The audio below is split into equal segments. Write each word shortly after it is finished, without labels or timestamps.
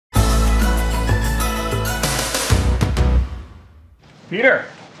Peter,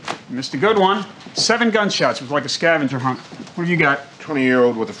 you missed a good one. 7 gunshots. It was like a scavenger hunt. What have you got?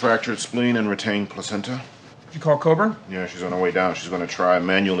 20-year-old with a fractured spleen and retained placenta. Did you call Coburn? Yeah, she's on her way down. She's going to try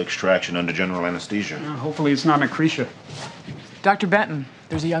manual extraction under general anesthesia. Hopefully it's not an accretia. Dr. Benton,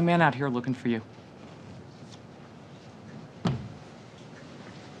 there's a young man out here looking for you.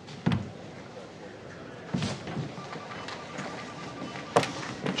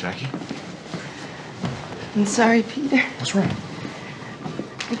 Jackie? I'm sorry, Peter. What's wrong?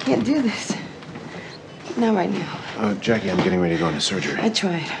 I can't do this. Not right now. Jackie, I'm getting ready to go into surgery. I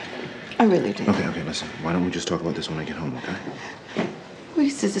tried. I really did. Okay, listen. Why don't we just talk about this when I get home, okay?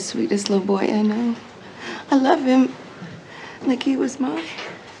 Reese is the sweetest little boy I know. I love him like he was mine.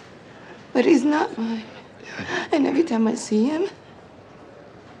 But he's not mine. Yeah. And every time I see him,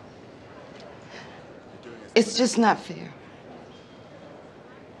 it's just not fair.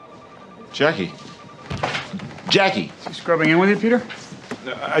 Jackie. Jackie! Is he scrubbing in with you, Peter?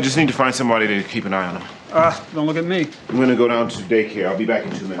 I just need to find somebody to keep an eye on him. Don't look at me. I'm going to go down to daycare. I'll be back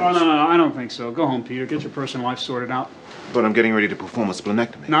in 2 minutes. Oh, no, I don't think so. Go home, Peter. Get your personal life sorted out. But I'm getting ready to perform a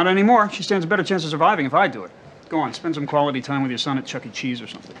splenectomy. Not anymore. She stands a better chance of surviving if I do it. Go on, spend some quality time with your son at Chuck E. Cheese or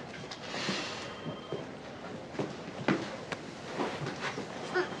something.